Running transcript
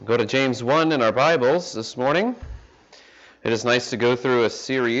Go to James 1 in our Bibles this morning. It is nice to go through a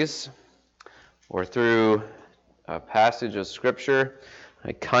series or through a passage of Scripture.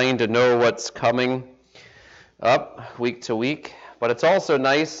 I kind of know what's coming up week to week, but it's also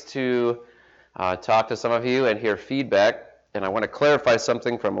nice to talk to some of you and hear feedback. And I want to clarify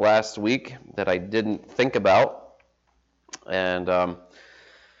something from last week that I didn't think about. And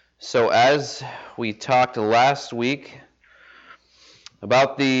so as we talked last week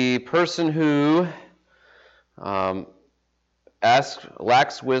about the person who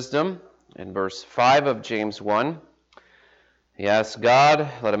lacks wisdom, in verse 5 of James 1, he asks God,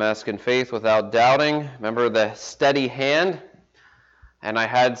 let him ask in faith without doubting. Remember the steady hand? And I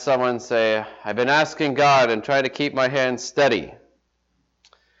had someone say, I've been asking God and trying to keep my hand steady.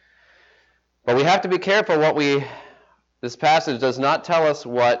 But we have to be careful this passage does not tell us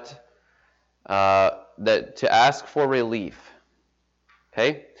that to ask for relief.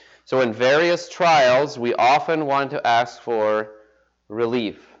 Okay? So in various trials, we often want to ask for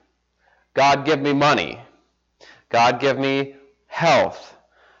relief. God, give me money. God, give me health.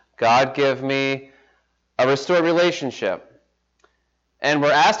 God, give me a restored relationship. And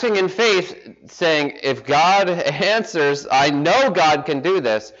we're asking in faith, saying, if God answers, I know God can do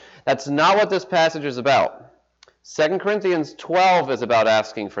this. That's not what this passage is about. 2 Corinthians 12 is about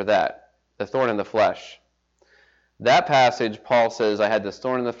asking for that, the thorn in the flesh. That passage, Paul says, I had this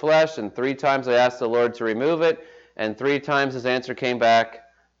thorn in the flesh, and 3 times I asked the Lord to remove it, and 3 times his answer came back,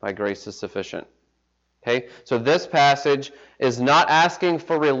 my grace is sufficient. Okay? So this passage is not asking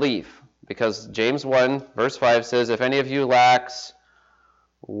for relief, because James 1, verse 5 says, if any of you lacks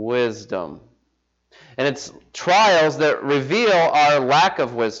wisdom. And it's trials that reveal our lack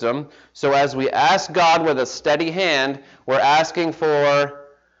of wisdom. So as we ask God with a steady hand, we're asking for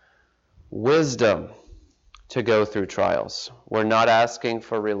wisdom to go through trials. We're not asking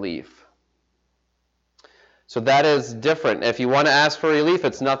for relief. So that is different. If you want to ask for relief,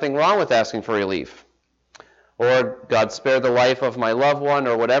 it's nothing wrong with asking for relief. Or, God, spare the life of my loved one,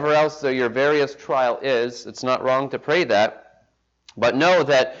 or whatever else your various trial is. It's not wrong to pray that. But know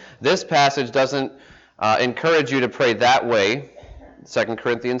that this passage doesn't encourage you to pray that way. 2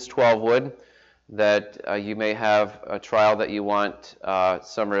 Corinthians 12 would, that you may have a trial that you want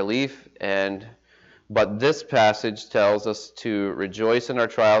some relief, but this passage tells us to rejoice in our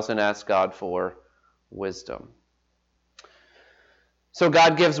trials and ask God for wisdom. So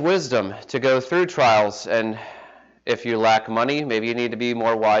God gives wisdom to go through trials, and if you lack money, maybe you need to be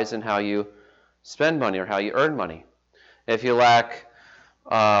more wise in how you spend money or how you earn money. If you lack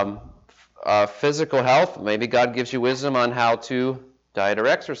physical health, maybe God gives you wisdom on how to diet or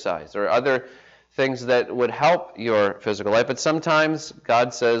exercise or other things that would help your physical life. But sometimes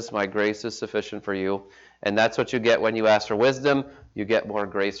God says, my grace is sufficient for you. And that's what you get when you ask for wisdom. You get more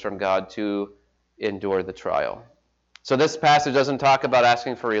grace from God to endure the trial. So this passage doesn't talk about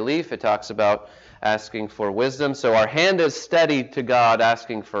asking for relief. It talks about asking for wisdom. So our hand is steady to God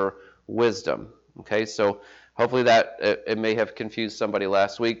asking for wisdom. Okay, so hopefully that it may have confused somebody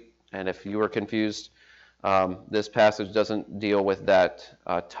last week. And if you were confused, this passage doesn't deal with that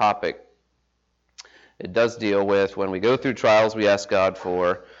topic. It does deal with when we go through trials, we ask God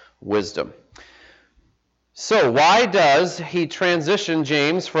for wisdom. So why does he transition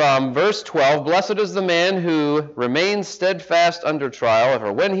James from verse 12, blessed is the man who remains steadfast under trial,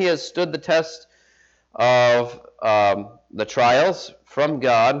 for when he has stood the test of the trials from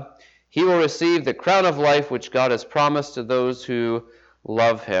God, he will receive the crown of life which God has promised to those who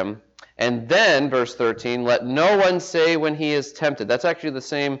love him. And then, verse 13, let no one say when he is tempted. That's actually the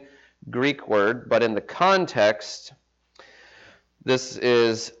same Greek word, but in the context,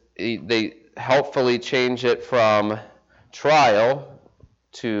 they helpfully change it from trial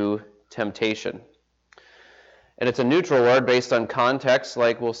to temptation. And it's a neutral word based on context,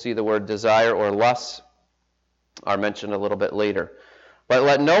 like we'll see the word desire or lust are mentioned a little bit later. But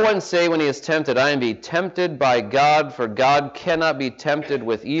let no one say when he is tempted, I am being tempted by God, for God cannot be tempted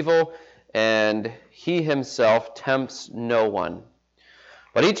with evil, and he himself tempts no one.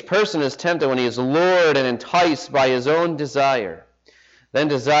 But each person is tempted when he is lured and enticed by his own desire. Then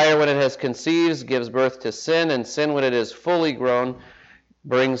desire, when it has conceived, gives birth to sin, and sin, when it is fully grown,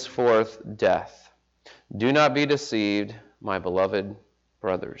 brings forth death. Do not be deceived, my beloved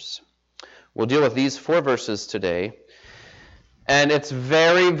brothers. We'll deal with these 4 verses today. And it's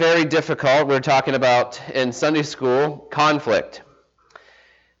very, very difficult. We're talking about, in Sunday school, conflict.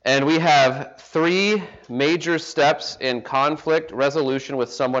 And we have 3 major steps in conflict resolution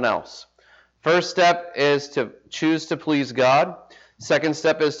with someone else. First step is to choose to please God. Second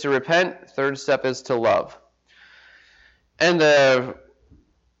step is to repent. Third step is to love. And the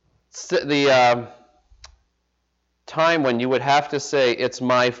The time when you would have to say it's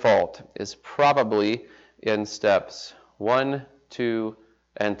my fault is probably in steps 1, 2,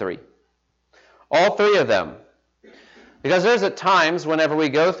 and 3. All 3 of them. Because there's at times whenever we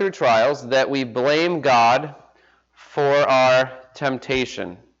go through trials that we blame God for our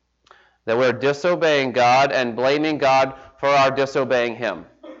temptation. That we're disobeying God and blaming God for our disobeying Him.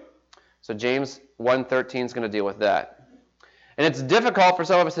 So James 1:13 is going to deal with that. And it's difficult for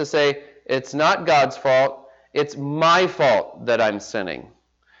some of us to say, it's not God's fault, it's my fault that I'm sinning.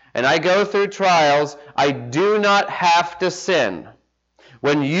 And I go through trials, I do not have to sin.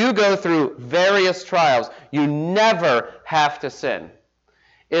 When you go through various trials, you never have to sin.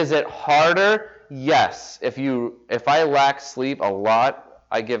 Is it harder? Yes. If I lack sleep a lot,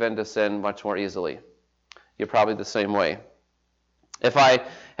 I give in to sin much more easily. You're probably the same way. If I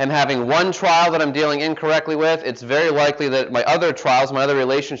am having one trial that I'm dealing incorrectly with, it's very likely that my other trials, my other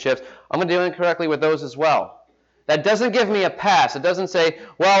relationships, I'm going to deal incorrectly with those as well. That doesn't give me a pass. It doesn't say,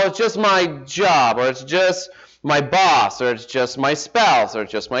 well, it's just my job, or it's just my boss, or it's just my spouse, or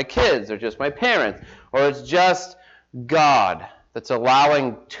it's just my kids, or just my parents, or it's just God that's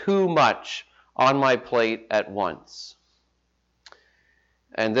allowing too much on my plate at once.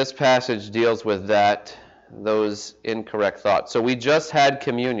 And this passage deals with those incorrect thoughts. So we just had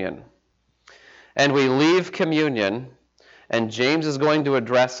communion. And we leave communion, and James is going to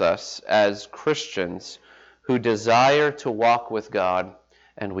address us as Christians who desire to walk with God,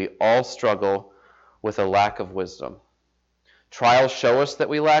 and we all struggle with a lack of wisdom. Trials show us that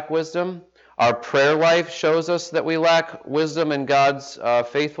we lack wisdom. Our prayer life shows us that we lack wisdom in God's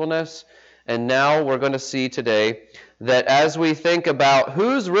faithfulness. And now we're going to see today that as we think about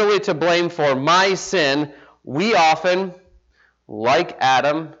who's really to blame for my sin, we often, like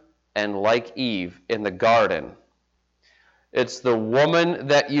Adam and like Eve in the garden, it's the woman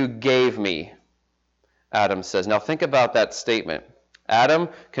that you gave me, Adam says. Now think about that statement. Adam,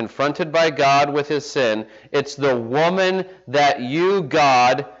 confronted by God with his sin, it's the woman that you,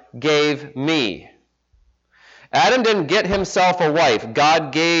 God, gave me. Adam didn't get himself a wife.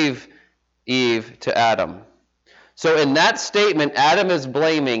 God gave Eve to Adam. So in that statement, Adam is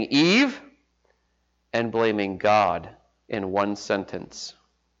blaming Eve and blaming God in one sentence.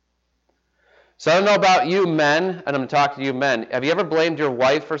 So I don't know about you men, and I'm talking to you men. Have you ever blamed your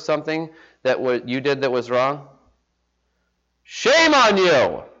wife for something that you did that was wrong? Shame on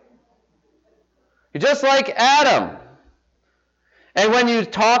you! You're just like Adam. And when you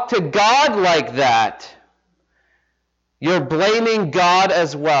talk to God like that, you're blaming God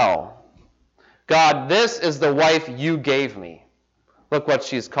as well. God, this is the wife you gave me. Look what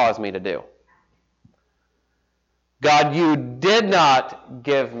she's caused me to do. God, you did not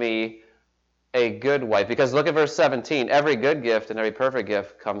give me a good wife. Because look at verse 17. Every good gift and every perfect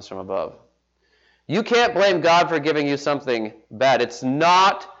gift comes from above. You can't blame God for giving you something bad. It's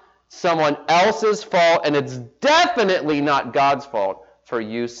not someone else's fault, and it's definitely not God's fault for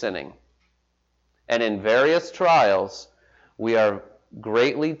you sinning. And in various trials, we are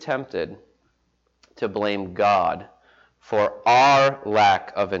greatly tempted to blame God for our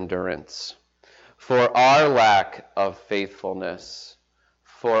lack of endurance, for our lack of faithfulness,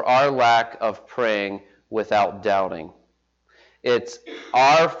 for our lack of praying without doubting. It's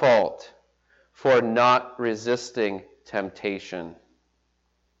our fault for not resisting temptation.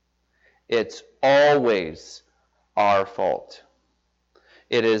 It's always our fault.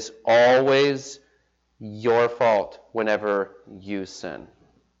 It is always your fault whenever you sin.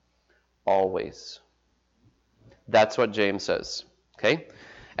 Always. That's what James says. Okay?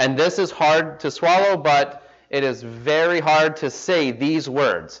 And this is hard to swallow, but it is very hard to say these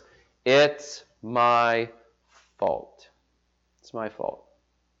words. It's my fault. It's my fault.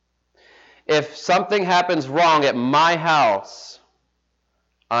 If something happens wrong at my house,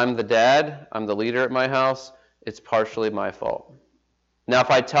 I'm the dad, I'm the leader at my house, it's partially my fault. Now, if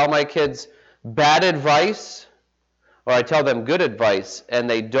I tell my kids bad advice, or I tell them good advice, and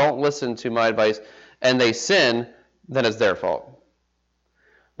they don't listen to my advice, and they sin, then it's their fault.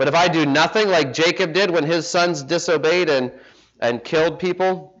 But if I do nothing like Jacob did when his sons disobeyed and killed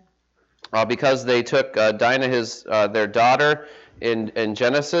people because they took Dinah, their daughter, in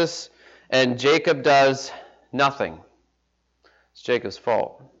Genesis, and Jacob does nothing, it's Jacob's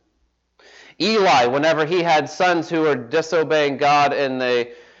fault. Eli, whenever he had sons who were disobeying God and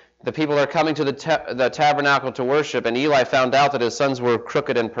the people are coming to the tabernacle to worship, and Eli found out that his sons were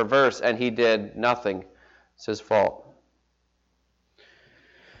crooked and perverse, and he did nothing, it's his fault.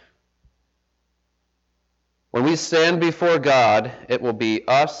 When we stand before God, it will be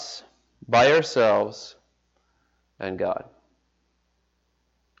us by ourselves and God.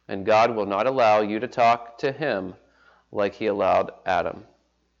 and God will not allow you to talk to him like he allowed Adam,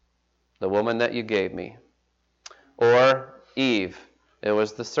 the woman that you gave me. Or Eve, it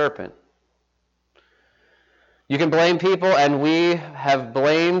was the serpent. You can blame people, and we have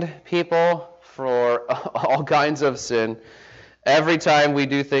blamed people for all kinds of sin. Every time we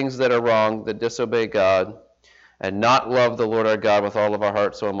do things that are wrong, that disobey God, and not love the Lord our God with all of our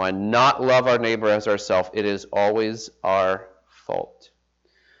heart, soul, and mind, not love our neighbor as ourselves, it is always our fault.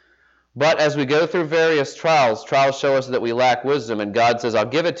 But as we go through various trials show us that we lack wisdom, and God says, I'll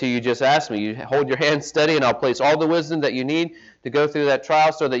give it to you, just ask me. You hold your hand steady, and I'll place all the wisdom that you need to go through that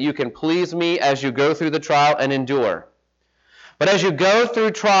trial so that you can please me as you go through the trial and endure. But as you go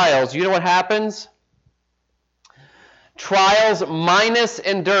through trials, you know what happens? Trials minus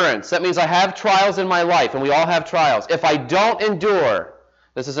endurance. That means I have trials in my life, and we all have trials. If I don't endure,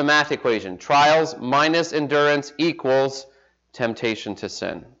 this is a math equation. Trials minus endurance equals temptation to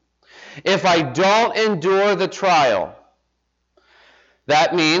sin. If I don't endure the trial,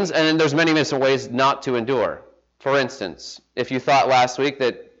 that means, and there's many different ways not to endure. For instance, if you thought last week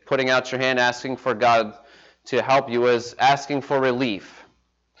that putting out your hand, asking for God to help you was asking for relief,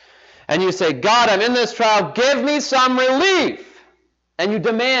 and you say, God, I'm in this trial, give me some relief, and you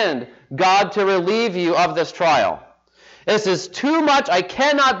demand God to relieve you of this trial. This is too much, I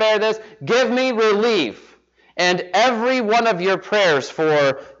cannot bear this, give me relief. And every one of your prayers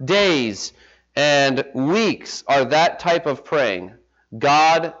for days and weeks are that type of praying.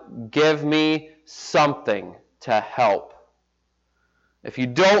 God, give me something to help. If you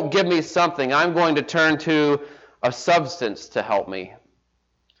don't give me something, I'm going to turn to a substance to help me,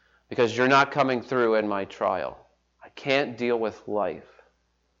 because you're not coming through in my trial. I can't deal with life.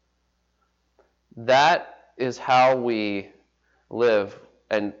 That is how we live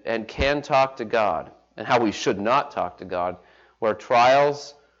and can talk to God, and how we should not talk to God, where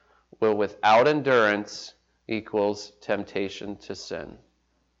trials without endurance equals temptation to sin.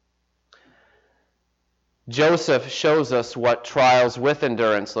 Joseph shows us what trials with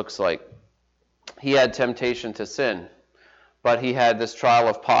endurance looks like. He had temptation to sin, but he had this trial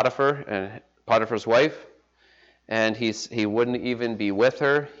of Potiphar and Potiphar's wife, and he wouldn't even be with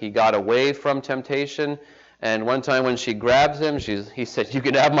her. He got away from temptation. And one time when she grabbed him, he said, you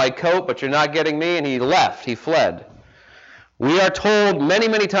can have my coat, but you're not getting me. And he left. He fled. We are told many,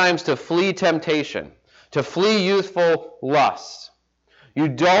 many times to flee temptation, to flee youthful lust. You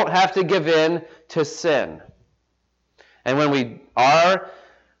don't have to give in to sin. And when we are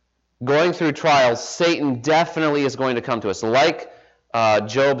going through trials, Satan definitely is going to come to us. Like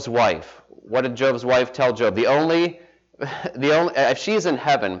Job's wife. What did Job's wife tell Job? If she's in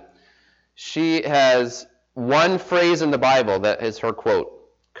heaven, she has one phrase in the Bible that is her quote,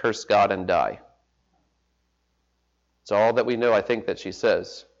 curse God and die. It's all that we know, I think, that she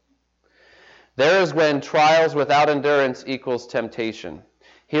says. There is when trials without endurance equals temptation.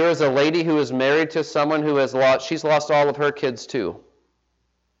 Here is a lady who is married to someone who she's lost all of her kids too.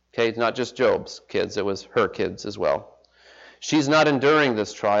 Okay, it's not just Job's kids, it was her kids as well. She's not enduring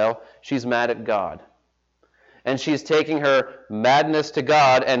this trial, she's mad at God. And she's taking her madness to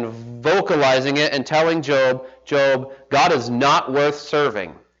God and vocalizing it and telling Job, God is not worth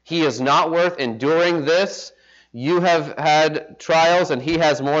serving. He is not worth enduring this. You have had trials, and he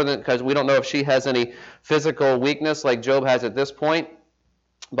has more than, because we don't know if she has any physical weakness like Job has at this point.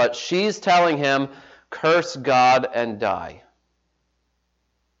 But she's telling him, curse God and die.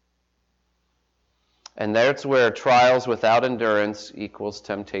 And that's where trials without endurance equals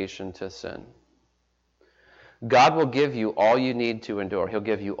temptation to sin. God will give you all you need to endure. He'll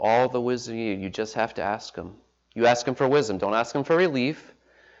give you all the wisdom you need. You just have to ask him. You ask him for wisdom. Don't ask him for relief,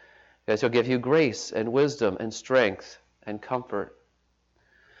 because he'll give you grace and wisdom and strength and comfort.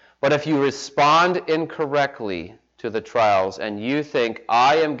 But if you respond incorrectly to the trials and you think,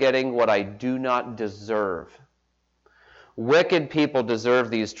 I am getting what I do not deserve. Wicked people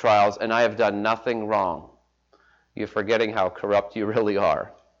deserve these trials, and I have done nothing wrong. You're forgetting how corrupt you really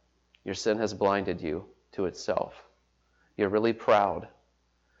are. Your sin has blinded you to itself. You're really proud.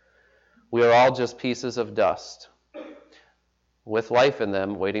 We are all just pieces of dust with life in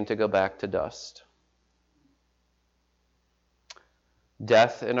them, waiting to go back to dust.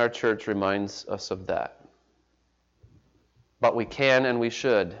 Death in our church reminds us of that. But we can and we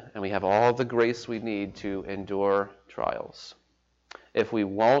should, and we have all the grace we need to endure trials. If we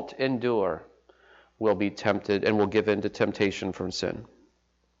won't endure, we'll be tempted and we'll give in to temptation from sin.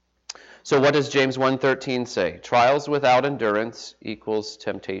 So what does James 1:13 say? Trials without endurance equals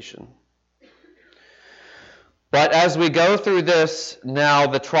temptation. But as we go through this, now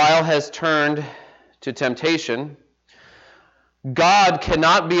the trial has turned to temptation. God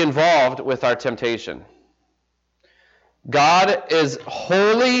cannot be involved with our temptation. God is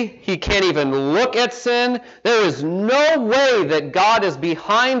holy. He can't even look at sin. There is no way that God is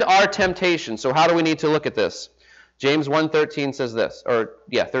behind our temptation. So how do we need to look at this? James 1:13 says this,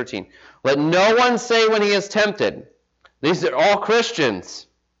 13. Let no one say when he is tempted. These are all Christians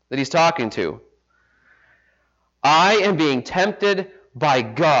that he's talking to. I am being tempted by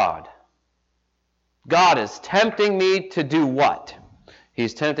God. God is tempting me to do what?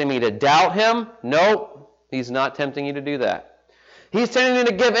 He's tempting me to doubt him? No. He's not tempting you to do that. He's tempting you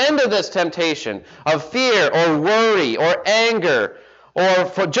to give in to this temptation of fear or worry or anger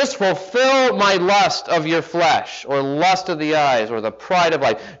or just fulfill my lust of your flesh or lust of the eyes or the pride of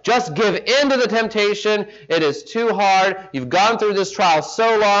life. Just give in to the temptation. It is too hard. You've gone through this trial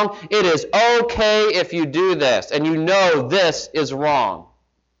so long. It is okay if you do this. And you know this is wrong.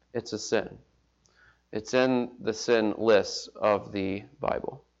 It's a sin. It's in the sin list of the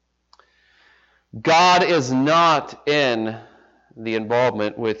Bible. God is not in the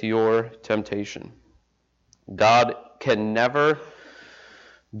involvement with your temptation. God can never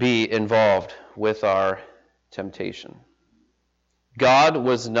be involved with our temptation. God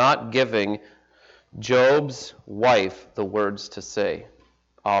was not giving Job's wife the words to say,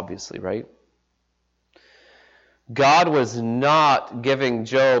 obviously, right? God was not giving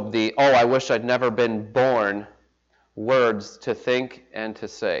Job the, I wish I'd never been born, words to think and to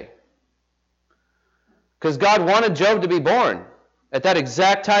say. Because God wanted Job to be born at that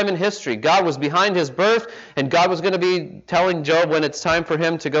exact time in history. God was behind his birth, and God was going to be telling Job when it's time for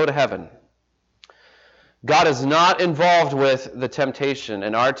him to go to heaven. God is not involved with the temptation,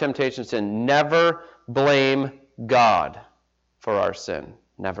 and our temptation sin. Never blame God for our sin.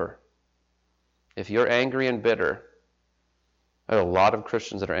 Never. If you're angry and bitter, there are a lot of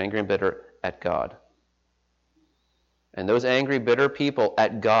Christians that are angry and bitter at God. And those angry, bitter people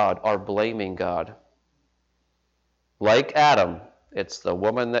at God are blaming God. Like Adam, it's the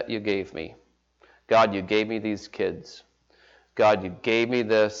woman that you gave me. God, you gave me these kids. God, you gave me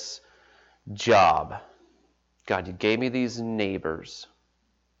this job. God, you gave me these neighbors.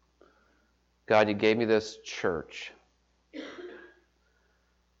 God, you gave me this church.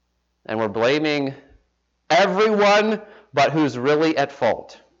 And we're blaming everyone but who's really at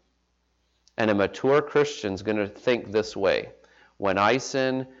fault. And a mature Christian's going to think this way. When I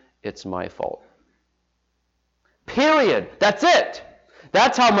sin, it's my fault. Period. That's it.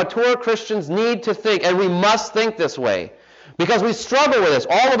 That's how mature Christians need to think, and we must think this way. Because we struggle with this.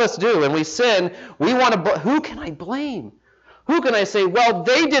 All of us do. And we sin. We want to, who can I blame? Who can I say, well,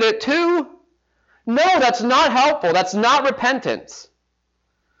 they did it too? No, that's not helpful. That's not repentance.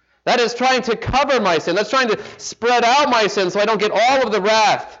 That is trying to cover my sin. That's trying to spread out my sin so I don't get all of the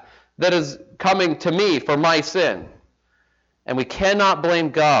wrath that is coming to me for my sin. And we cannot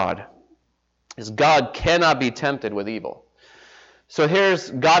blame God, because God cannot be tempted with evil. So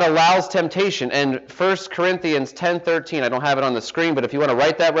God allows temptation. And 1 Corinthians 10:13, I don't have it on the screen, but if you want to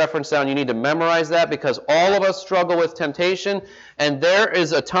write that reference down, you need to memorize that, because all of us struggle with temptation. And there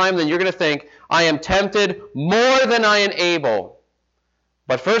is a time that you're going to think, I am tempted more than I am able.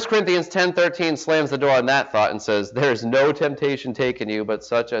 But 1 Corinthians 10:13 slams the door on that thought and says, there is no temptation taken you, but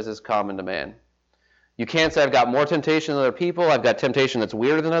such as is common to man. You can't say, I've got more temptation than other people. I've got temptation that's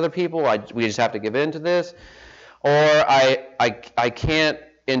weirder than other people. We just have to give in to this. Or I can't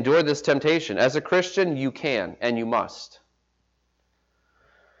endure this temptation. As a Christian, you can and you must.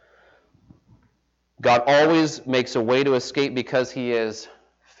 God always makes a way to escape because he is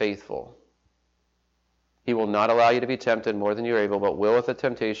faithful. He will not allow you to be tempted more than you're able, but will with the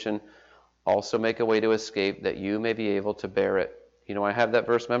temptation also make a way to escape that you may be able to bear it. You know, I have that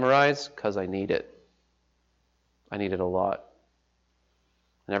verse memorized because I need it. I need it a lot.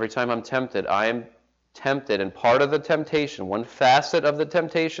 And every time I'm tempted, I am tempted. And part of the temptation, one facet of the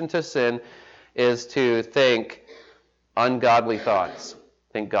temptation to sin, is to think ungodly thoughts.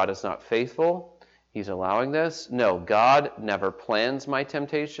 Think God is not faithful. He's allowing this. No, God never plans my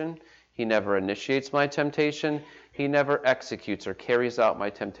temptation. He never initiates my temptation. He never executes or carries out my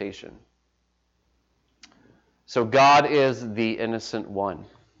temptation. So God is the innocent one.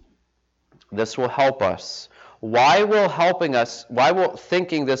 This will help us. Why will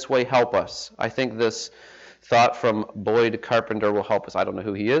thinking this way help us? I think this thought from Boyd Carpenter will help us. I don't know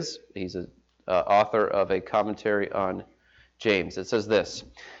who he is. He's an author of a commentary on James. It says this: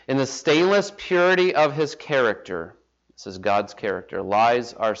 in the stainless purity of his character, this is God's character,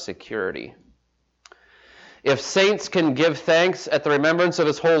 lies our security. If saints can give thanks at the remembrance of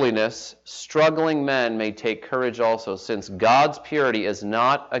his holiness, struggling men may take courage also, since God's purity is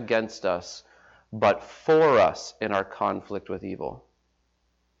not against us, but for us in our conflict with evil.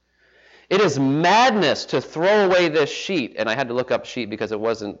 It is madness to throw away this sheet. And I had to look up sheet because it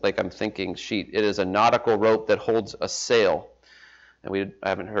wasn't like I'm thinking sheet. It is a nautical rope that holds a sail. And I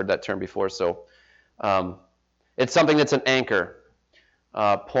haven't heard that term before. So it's something that's an anchor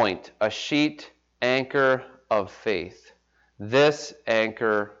point. A sheet anchor of faith. This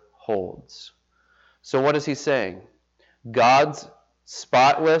anchor holds. So what is he saying? God's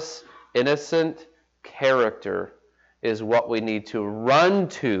spotless, innocent character is what we need to run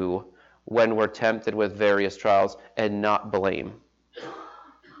to when we're tempted with various trials, and not blame.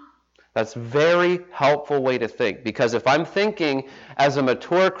 That's a very helpful way to think, because if I'm thinking as a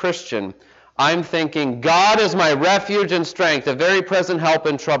mature Christian, I'm thinking God is my refuge and strength, a very present help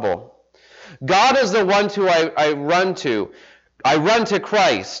in trouble. God is the one who I run to. I run to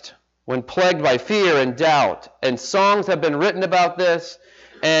Christ when plagued by fear and doubt, and songs have been written about this.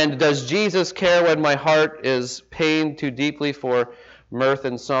 And does Jesus care when my heart is pained too deeply for mirth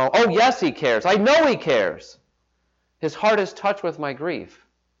and song? Oh, yes, he cares. I know he cares. His heart is touched with my grief.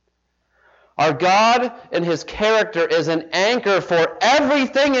 Our God and his character is an anchor for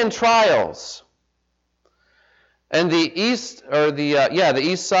everything in trials. And the east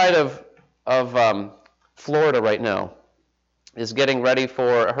side of Florida right now is getting ready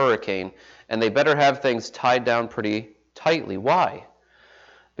for a hurricane, and they better have things tied down pretty tightly. Why?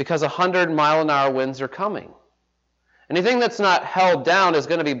 Because 100-mile-an-hour winds are coming. Anything that's not held down is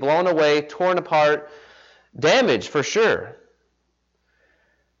going to be blown away, torn apart, damaged for sure.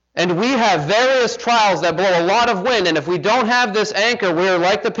 And we have various trials that blow a lot of wind, and if we don't have this anchor, we're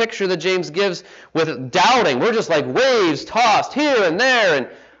like the picture that James gives with doubting. We're just like waves tossed here and there, and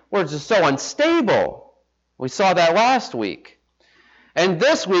we're just so unstable. We saw that last week. And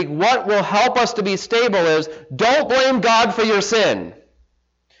this week, what will help us to be stable is don't blame God for your sin.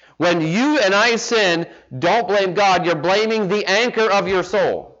 When you and I sin, don't blame God. You're blaming the anchor of your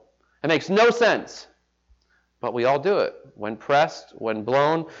soul. It makes no sense. But we all do it. When pressed, when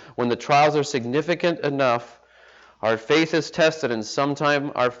blown, when the trials are significant enough, our faith is tested, and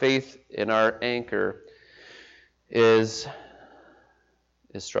sometimes our faith in our anchor is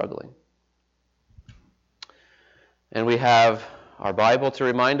struggling. And we have our Bible to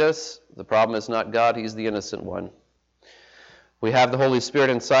remind us the problem is not God, he's the innocent one. We have the Holy Spirit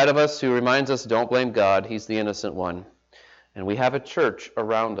inside of us who reminds us, don't blame God, he's the innocent one. And we have a church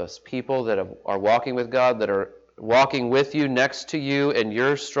around us, people that are walking with God, that are walking with you, next to you in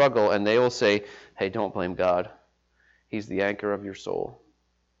your struggle, and they will say, hey, don't blame God. He's the anchor of your soul.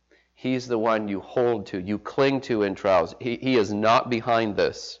 He's the one you hold to, you cling to in trials. He is not behind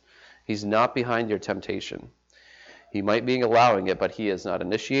this. He's not behind your temptation. He might be allowing it, but he has not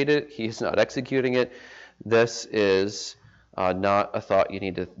initiated it. He is not executing it. This is not a thought you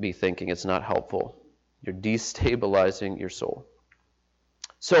need to be thinking. It's not helpful. You're destabilizing your soul.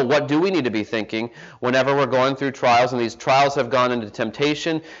 So what do we need to be thinking whenever we're going through trials, and these trials have gone into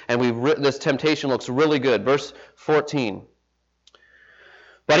temptation, and this temptation looks really good. Verse 14.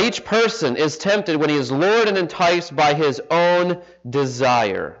 But each person is tempted when he is lured and enticed by his own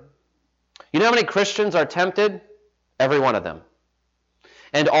desire. You know how many Christians are tempted? Every one of them.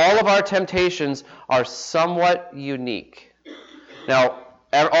 And all of our temptations are somewhat unique. Now,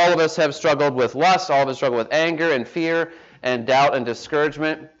 all of us have struggled with lust, all of us struggle with anger and fear and doubt and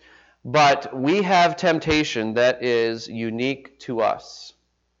discouragement, but we have temptation that is unique to us.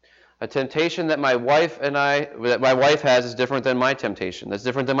 A temptation that my wife has is different than my temptation. That's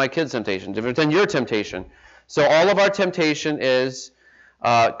different than my kids' temptation, different than your temptation. So all of our temptation is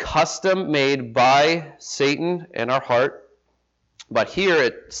custom made by Satan in our heart. But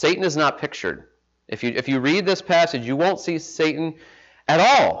here, Satan is not pictured. If you read this passage, you won't see Satan at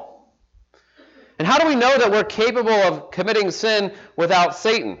all. And how do we know that we're capable of committing sin without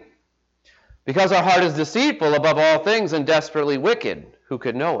Satan? Because our heart is deceitful above all things and desperately wicked. Who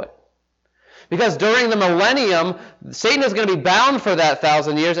could know it? Because during the millennium, Satan is going to be bound for that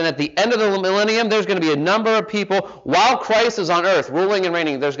 1,000 years, and at the end of the millennium, there's going to be a number of people, while Christ is on earth, ruling and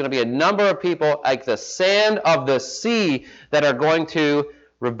reigning, there's going to be a number of people like the sand of the sea that are going to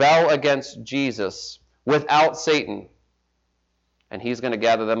rebel against Jesus without Satan. And he's going to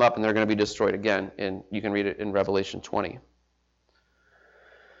gather them up, and they're going to be destroyed again. And you can read it in Revelation 20.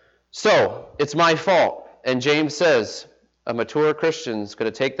 So, it's my fault. And James says, a mature Christian is going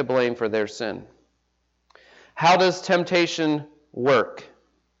to take the blame for their sin. How does temptation work?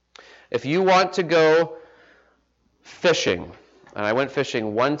 If you want to go fishing, and I went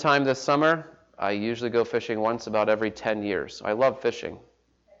fishing one time this summer, I usually go fishing once about every 10 years. I love fishing.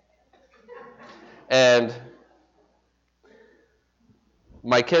 And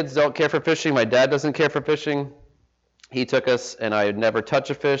my kids don't care for fishing. My dad doesn't care for fishing. He took us, and I would never touch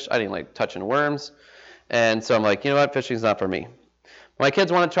a fish. I didn't like touching worms. And so I'm like, you know what? Fishing's not for me. My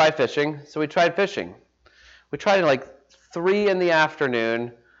kids want to try fishing, so we tried fishing. We tried at like 3 in the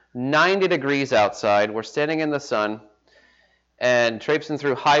afternoon, 90 degrees outside. We're standing in the sun and traipsing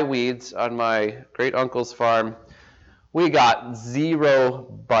through high weeds on my great uncle's farm. We got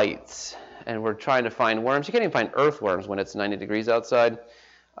 0 bites, and we're trying to find worms. You can't even find earthworms when it's 90 degrees outside,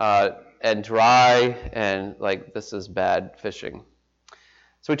 and dry, and like, this is bad fishing.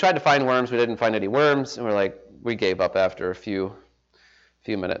 So we tried to find worms. We didn't find any worms, and we gave up after a few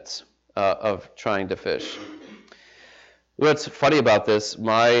minutes of trying to fish. What's funny about this,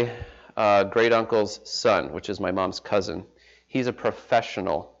 my great uncle's son, which is my mom's cousin, he's a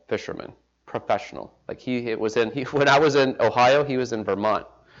professional fisherman. Professional. Like when I was in Ohio, he was in Vermont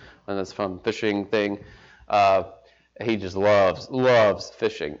on this fun fishing thing. He just loves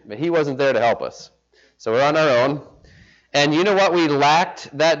fishing. But he wasn't there to help us. So we're on our own. And you know what we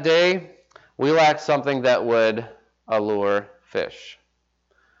lacked that day? We lacked something that would allure fish.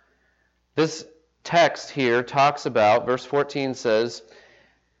 This text here talks about, verse 14 says,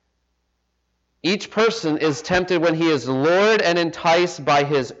 each person is tempted when he is lured and enticed by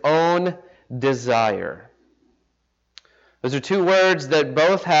his own desire. Those are 2 words that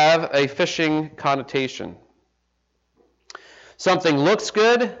both have a fishing connotation. Something looks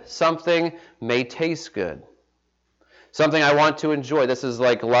good, something may taste good. Something I want to enjoy. This is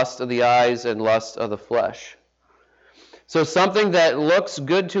like lust of the eyes and lust of the flesh. So something that looks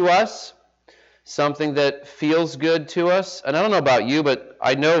good to us, something that feels good to us. And I don't know about you, but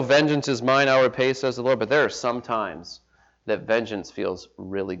I know vengeance is mine, I will repay, says the Lord. But there are some times that vengeance feels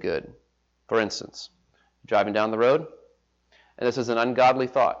really good. For instance, driving down the road, and this is an ungodly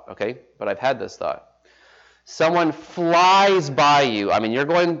thought, okay? But I've had this thought. Someone flies by you. I mean, you're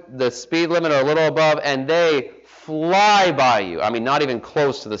going the speed limit or a little above, and they fly by you. I mean, not even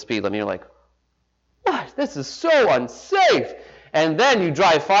close to the speed limit. You're like, what? This is so unsafe. And then you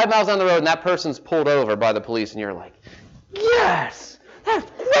drive 5 miles down the road, and that person's pulled over by the police, and you're like, yes, that's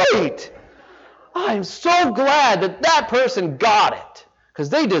great. I'm so glad that person got it, because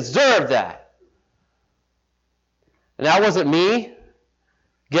they deserve that. And that wasn't me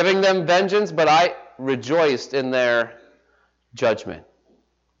giving them vengeance, but I rejoiced in their judgment.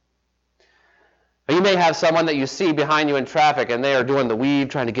 Or you may have someone that you see behind you in traffic, and they are doing the weave,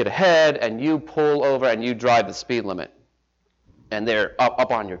 trying to get ahead, and you pull over and you drive the speed limit. And they're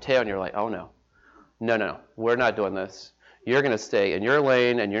up on your tail, and you're like, oh no, we're not doing this. You're going to stay in your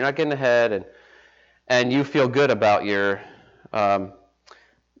lane, and you're not getting ahead, and you feel good about your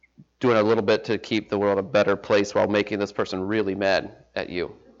doing a little bit to keep the world a better place while making this person really mad at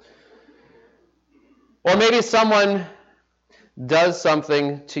you. Or maybe someone does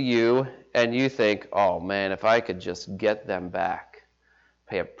something to you, and you think, oh man, if I could just get them back,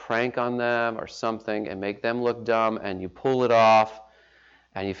 play a prank on them or something and make them look dumb, and you pull it off,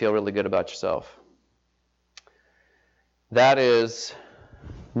 and you feel really good about yourself. That is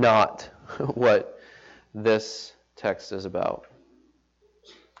not what this text is about.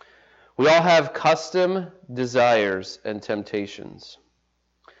 We all have custom desires and temptations.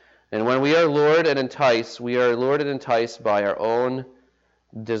 And when we are lured and enticed, we are lured and enticed by our own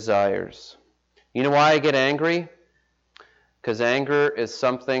desires. You know why I get angry? Because anger is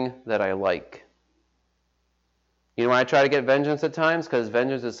something that I like. You know why I try to get vengeance at times? Because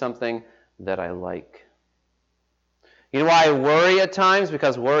vengeance is something that I like. You know why I worry at times?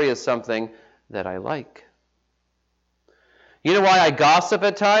 Because worry is something that I like. You know why I gossip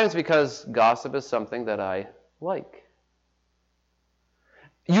at times? Because gossip is something that I like.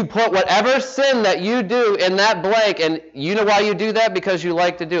 You put whatever sin that you do in that blank, and you know why you do that? Because you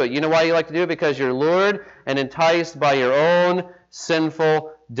like to do it. You know why you like to do it? Because you're lured and enticed by your own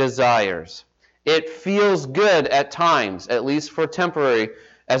sinful desires. It feels good at times, at least for temporary.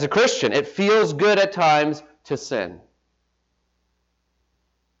 As a Christian, it feels good at times to sin.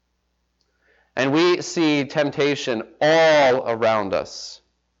 And we see temptation all around us.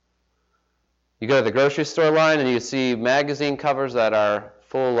 You go to the grocery store line and you see magazine covers that are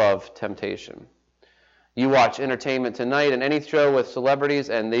full of temptation. You watch Entertainment Tonight and any show with celebrities,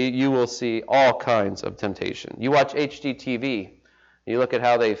 and you will see all kinds of temptation. You watch HGTV, you look at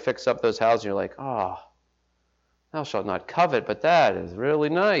how they fix up those houses, and you're like, oh, thou shalt not covet, but that is really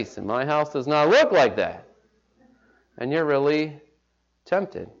nice, and my house does not look like that. And you're really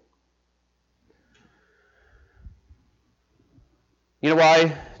tempted. You know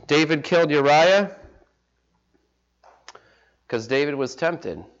why David killed Uriah? Because David was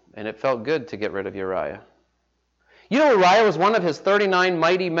tempted, and it felt good to get rid of Uriah. You know, Uriah was one of his 39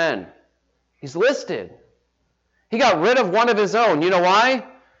 mighty men. He's listed. He got rid of one of his own. You know why?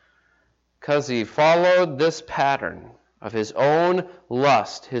 Because he followed this pattern of his own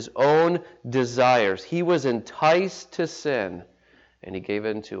lust, his own desires. He was enticed to sin, and he gave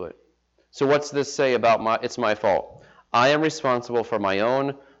in to it. So what's this say about it's my fault? I am responsible for my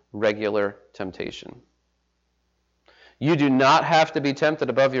own regular temptation. You do not have to be tempted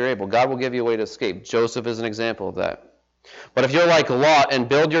above your able. God will give you a way to escape. Joseph is an example of that. But if you're like Lot and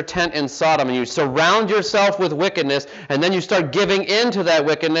build your tent in Sodom and you surround yourself with wickedness and then you start giving in to that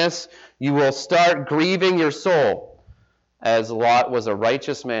wickedness, you will start grieving your soul. As Lot was a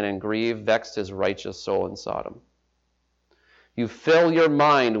righteous man and vexed his righteous soul in Sodom. You fill your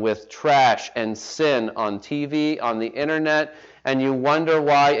mind with trash and sin on TV, on the internet, and you wonder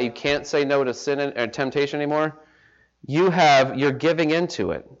why you can't say no to sin or temptation anymore. You're giving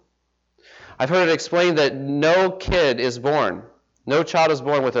into it. I've heard it explained that no child is born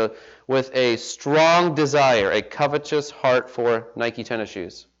with a strong desire, a covetous heart for Nike tennis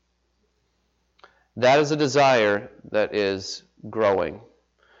shoes. That is a desire that is growing.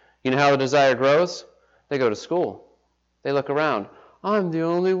 You know how the desire grows? They go to school. They look around. I'm the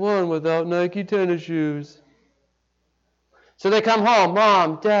only one without Nike tennis shoes. So they come home.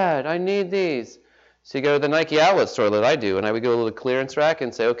 Mom, Dad, I need these. So you go to the Nike outlet store that I do, and I would go to the clearance rack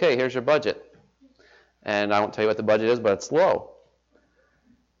and say, okay, here's your budget. And I won't tell you what the budget is, but it's low.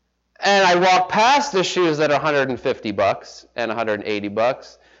 And I walk past the shoes that are $150 and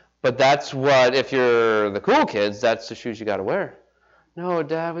 $180, but that's what, if you're the cool kids, that's the shoes you got to wear. No,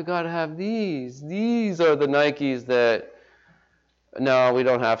 Dad, we got to have these. These are the Nikes that, no, we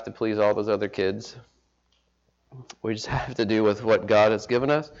don't have to please all those other kids. We just have to do with what God has given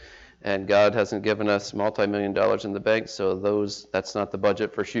us. And God hasn't given us multi-million dollars in the bank, so that's not the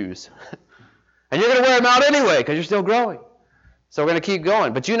budget for shoes. And you're going to wear them out anyway because you're still growing. So we're going to keep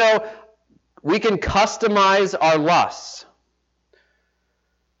going. But you know, we can customize our lusts.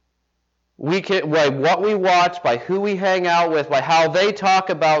 We can, by what we watch, by who we hang out with, by how they talk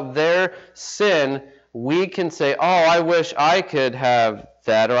about their sin, we can say, oh, I wish I could have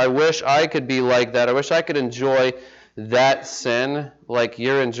that, or I wish I could be like that, I wish I could enjoy that sin like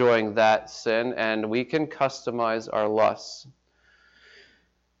you're enjoying that sin, and we can customize our lusts.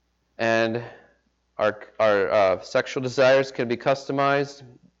 And our sexual desires can be customized.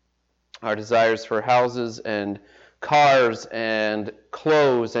 Our desires for houses and cars and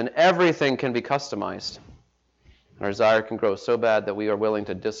clothes and everything can be customized. Our desire can grow so bad that we are willing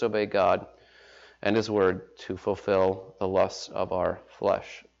to disobey God and His Word to fulfill the lusts of our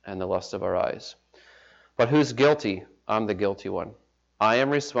flesh and the lust of our eyes. But who's guilty? I'm the guilty one. I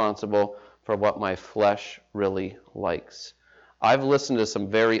am responsible for what my flesh really likes. I've listened to some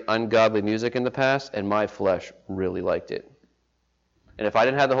very ungodly music in the past, and my flesh really liked it. And if I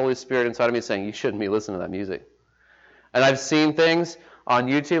didn't have the Holy Spirit inside of me saying, you shouldn't be listening to that music. And I've seen things on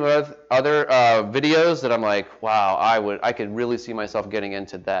YouTube or other videos that I'm like, wow, I could really see myself getting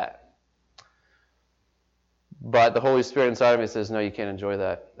into that. But the Holy Spirit inside of me says, no, you can't enjoy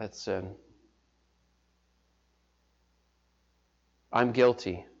that. That's sin. I'm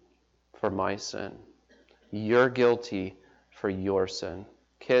guilty for my sin. You're guilty for your sin.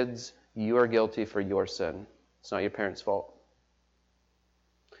 Kids, you are guilty for your sin. It's not your parents' fault.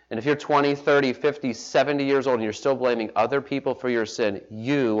 And if you're 20, 30, 50, 70 years old and you're still blaming other people for your sin,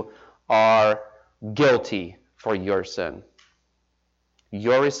 you are guilty for your sin.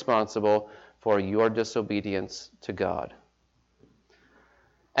 You're responsible for your disobedience to God.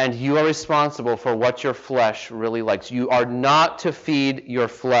 And you are responsible for what your flesh really likes. You are not to feed your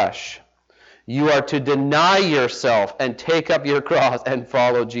flesh. You are to deny yourself and take up your cross and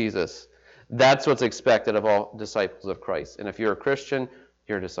follow Jesus. That's what's expected of all disciples of Christ. And if you're a Christian,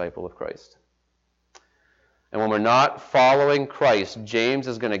 you're a disciple of Christ. And when we're not following Christ, James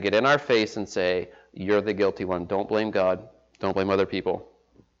is going to get in our face and say, you're the guilty one. Don't blame God. Don't blame other people.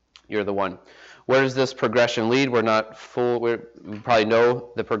 You're the one. Where does this progression lead? We probably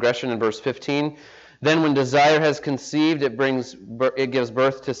know the progression in verse 15. Then when desire has conceived, it gives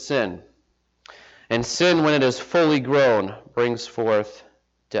birth to sin. And sin, when it is fully grown, brings forth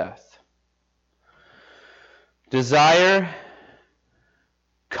death. Desire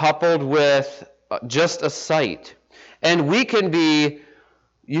coupled with just a sight. And you could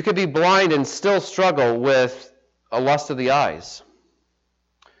be blind and still struggle with a lust of the eyes.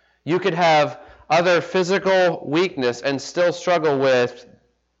 You could have other physical weakness and still struggle with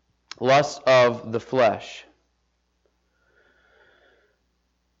lust of the flesh.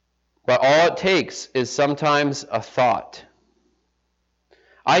 But all it takes is sometimes a thought.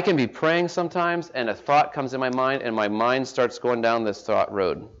 I can be praying sometimes, and a thought comes in my mind, and my mind starts going down this thought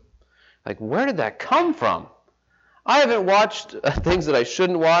road. Like, where did that come from? I haven't watched things that I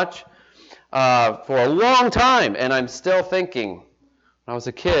shouldn't watch for a long time, and I'm still thinking. When I was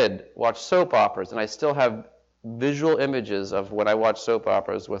a kid, watched soap operas, and I still have visual images of when I watched soap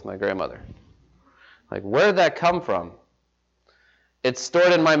operas with my grandmother. Like, where did that come from? It's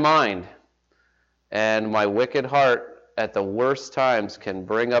stored in my mind, and my wicked heart at the worst times can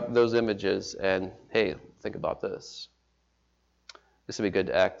bring up those images and, hey, think about this. This would be good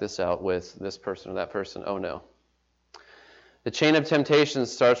to act this out with this person or that person. Oh, no. The chain of temptation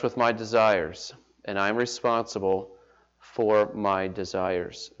starts with my desires, and I'm responsible for my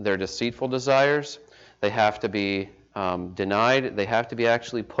desires. They're deceitful desires. They have to be denied. They have to be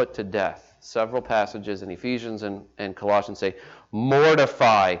actually put to death. Several passages in Ephesians and Colossians say,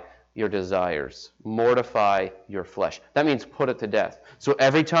 mortify your desires. Mortify your flesh. That means put it to death. So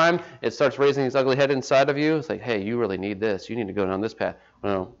every time it starts raising its ugly head inside of you, it's like, hey, you really need this. You need to go down this path.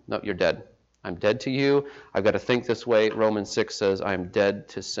 No, you're dead. I'm dead to you. I've got to think this way. Romans 6 says, I'm dead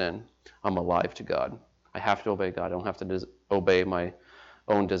to sin. I'm alive to God. I have to obey God. I don't have to obey my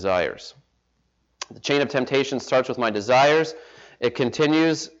own desires. The chain of temptation starts with my desires. It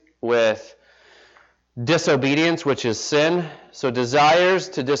continues with disobedience, which is sin. So desires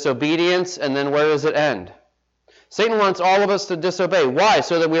to disobedience, and then where does it end? Satan wants all of us to disobey. Why?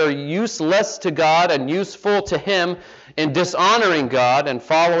 So that we are useless to God and useful to Him in dishonoring God and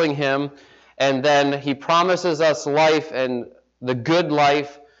following Him. And then He promises us life, and the good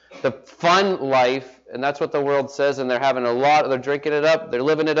life, the fun life, and that's what the world says, and they're having a lot, they're drinking it up, they're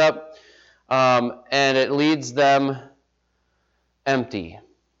living it up, and it leads them empty.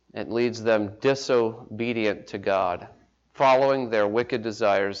 It leads them disobedient to God, following their wicked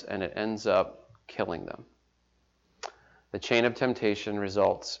desires, and it ends up killing them. The chain of temptation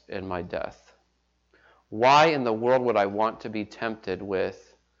results in my death. Why in the world would I want to be tempted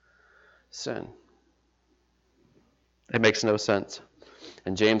with sin? It makes no sense.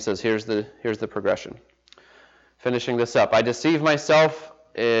 And James says, here's the progression. Finishing this up. I deceive myself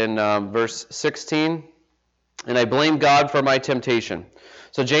in verse 16, and I blame God for my temptation.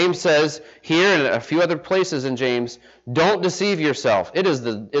 So James says here and a few other places in James, don't deceive yourself.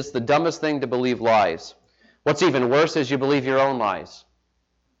 It's the dumbest thing to believe lies. What's even worse is you believe your own lies.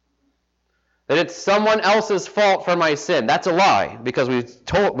 That it's someone else's fault for my sin. That's a lie, because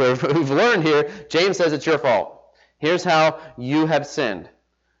we've learned here, James says it's your fault. Here's how you have sinned.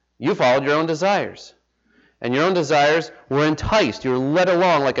 You followed your own desires. And your own desires were enticed. You were led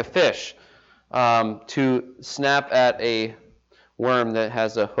along like a fish to snap at a worm that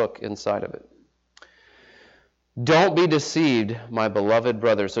has a hook inside of it. Don't be deceived, my beloved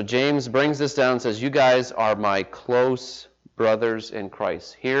brothers. So James brings this down and says, you guys are my close brothers in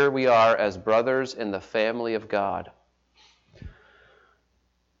Christ. Here we are as brothers in the family of God.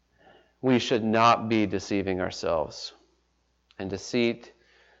 We should not be deceiving ourselves. And deceit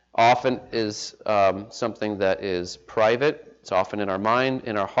often is something that is private. It's often in our mind,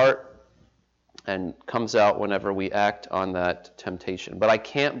 in our heart, and comes out whenever we act on that temptation. But I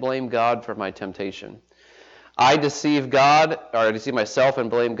can't blame God for my temptation. I deceive God, or I deceive myself and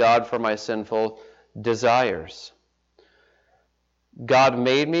blame God for my sinful desires. God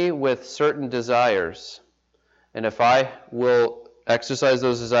made me with certain desires, and if I will exercise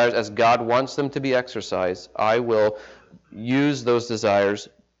those desires as God wants them to be exercised, I will use those desires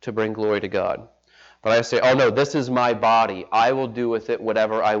to bring glory to God. But I say, oh no, this is my body. I will do with it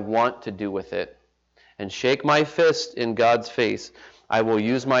whatever I want to do with it. And shake my fist in God's face. I will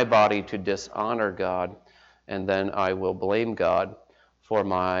use my body to dishonor God, and then I will blame God for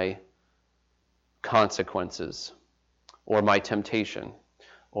my consequences, or my temptation,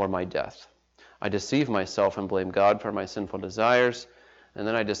 or my death. I deceive myself and blame God for my sinful desires, and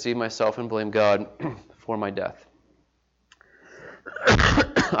then I deceive myself and blame God for my death.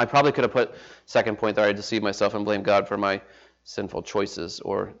 I probably could have put second point there, I deceive myself and blame God for my sinful choices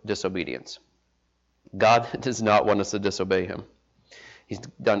or disobedience. God does not want us to disobey Him. He's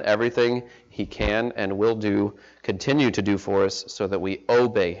done everything He can and will continue to do for us so that we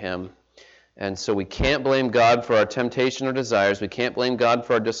obey Him. And so we can't blame God for our temptation or desires. We can't blame God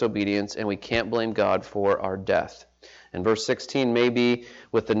for our disobedience, and we can't blame God for our death. And verse 16 may be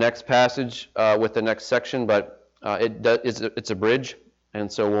with the next passage, with the next section, but it's a bridge. And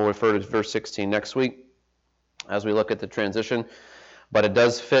so we'll refer to verse 16 next week as we look at the transition. But it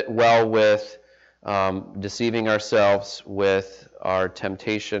does fit well with deceiving ourselves with our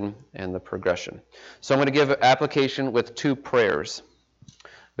temptation and the progression. So I'm going to give an application with two prayers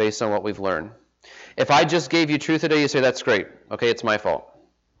based on what we've learned. If I just gave you truth today, you say, that's great. Okay, it's my fault.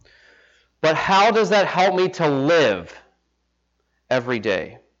 But how does that help me to live every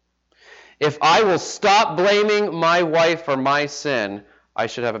day? If I will stop blaming my wife for my sin, I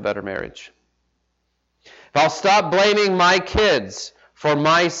should have a better marriage. If I'll stop blaming my kids for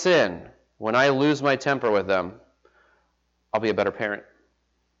my sin when I lose my temper with them, I'll be a better parent.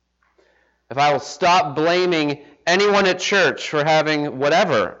 If I will stop blaming anyone at church for having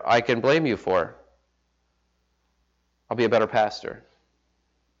whatever I can blame you for, I'll be a better pastor.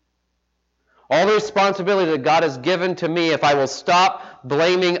 All the responsibility that God has given to me, if I will stop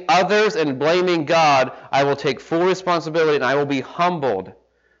blaming others and blaming God, I will take full responsibility and I will be humbled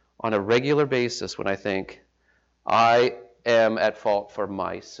on a regular basis when I think, I am at fault for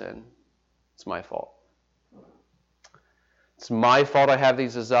my sin. It's my fault. It's my fault I have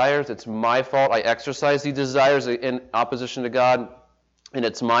these desires. It's my fault I exercise these desires in opposition to God. And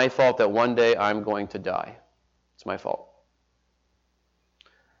it's my fault that one day I'm going to die. It's my fault.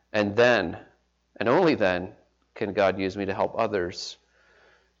 And then, and only then, can God use me to help others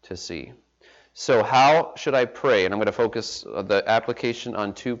to see. So how should I pray? And I'm going to focus the application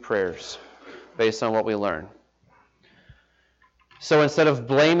on 2 prayers based on what we learn. So instead of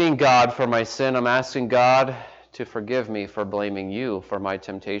blaming God for my sin, I'm asking God to forgive me for blaming you for my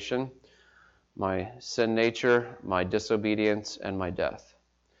temptation, my sin nature, my disobedience, and my death.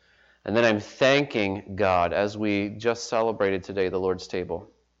 And then I'm thanking God, as we just celebrated today, the Lord's table,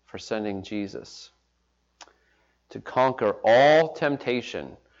 for sending Jesus to conquer all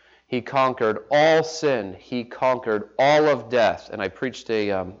temptation. He conquered all sin. He conquered all of death. And I preached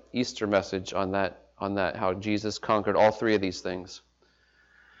a Easter message on that, how Jesus conquered all 3 of these things.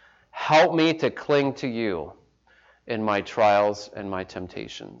 Help me to cling to you in my trials and my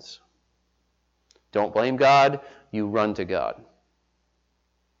temptations. Don't blame God, you run to God.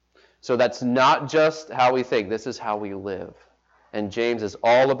 So that's not just how we think, this is how we live. And James is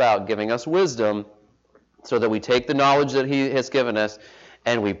all about giving us wisdom so that we take the knowledge that he has given us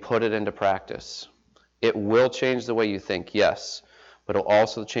and we put it into practice. It will change the way you think, yes, but it'll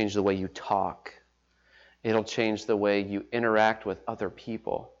also change the way you talk. It'll change the way you interact with other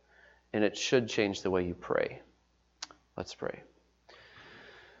people. And it should change the way you pray. Let's pray.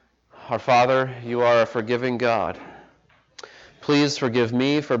 Our Father, you are a forgiving God. Please forgive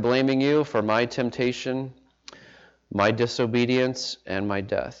me for blaming you for my temptation, my disobedience, and my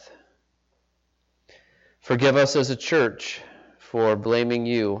death. Forgive us as a church for blaming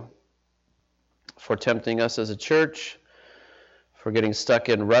you, for tempting us as a church, for getting stuck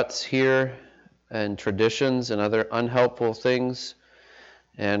in ruts here and traditions and other unhelpful things,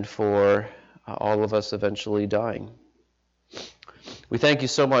 and for all of us eventually dying. We thank you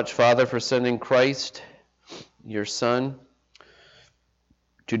so much, Father, for sending Christ, your Son,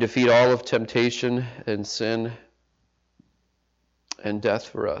 to defeat all of temptation and sin and death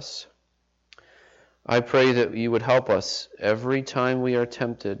for us. I pray that you would help us every time we are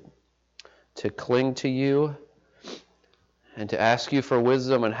tempted to cling to you and to ask you for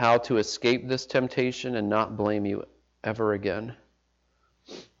wisdom on how to escape this temptation and not blame you ever again.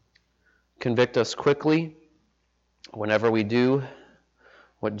 Convict us quickly whenever we do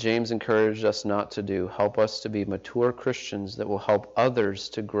what James encouraged us not to do. Help us to be mature Christians that will help others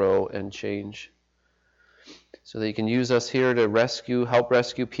to grow and change, so that you can use us here to help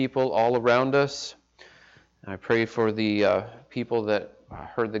rescue people all around us. I pray for the people that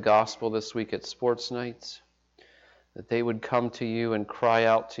heard the gospel this week at sports nights, that they would come to you and cry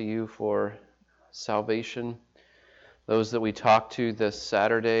out to you for salvation. Those that we talked to this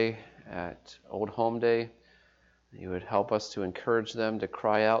Saturday at Old Home Day, you would help us to encourage them to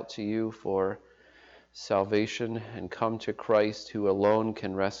cry out to you for salvation and come to Christ, who alone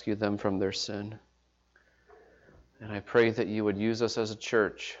can rescue them from their sin. And I pray that you would use us as a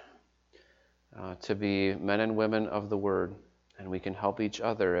church to be men and women of the Word, and we can help each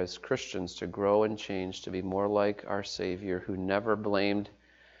other as Christians to grow and change to be more like our Savior, who never blamed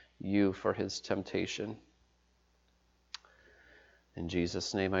you for his temptation. In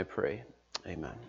Jesus' name I pray. Amen.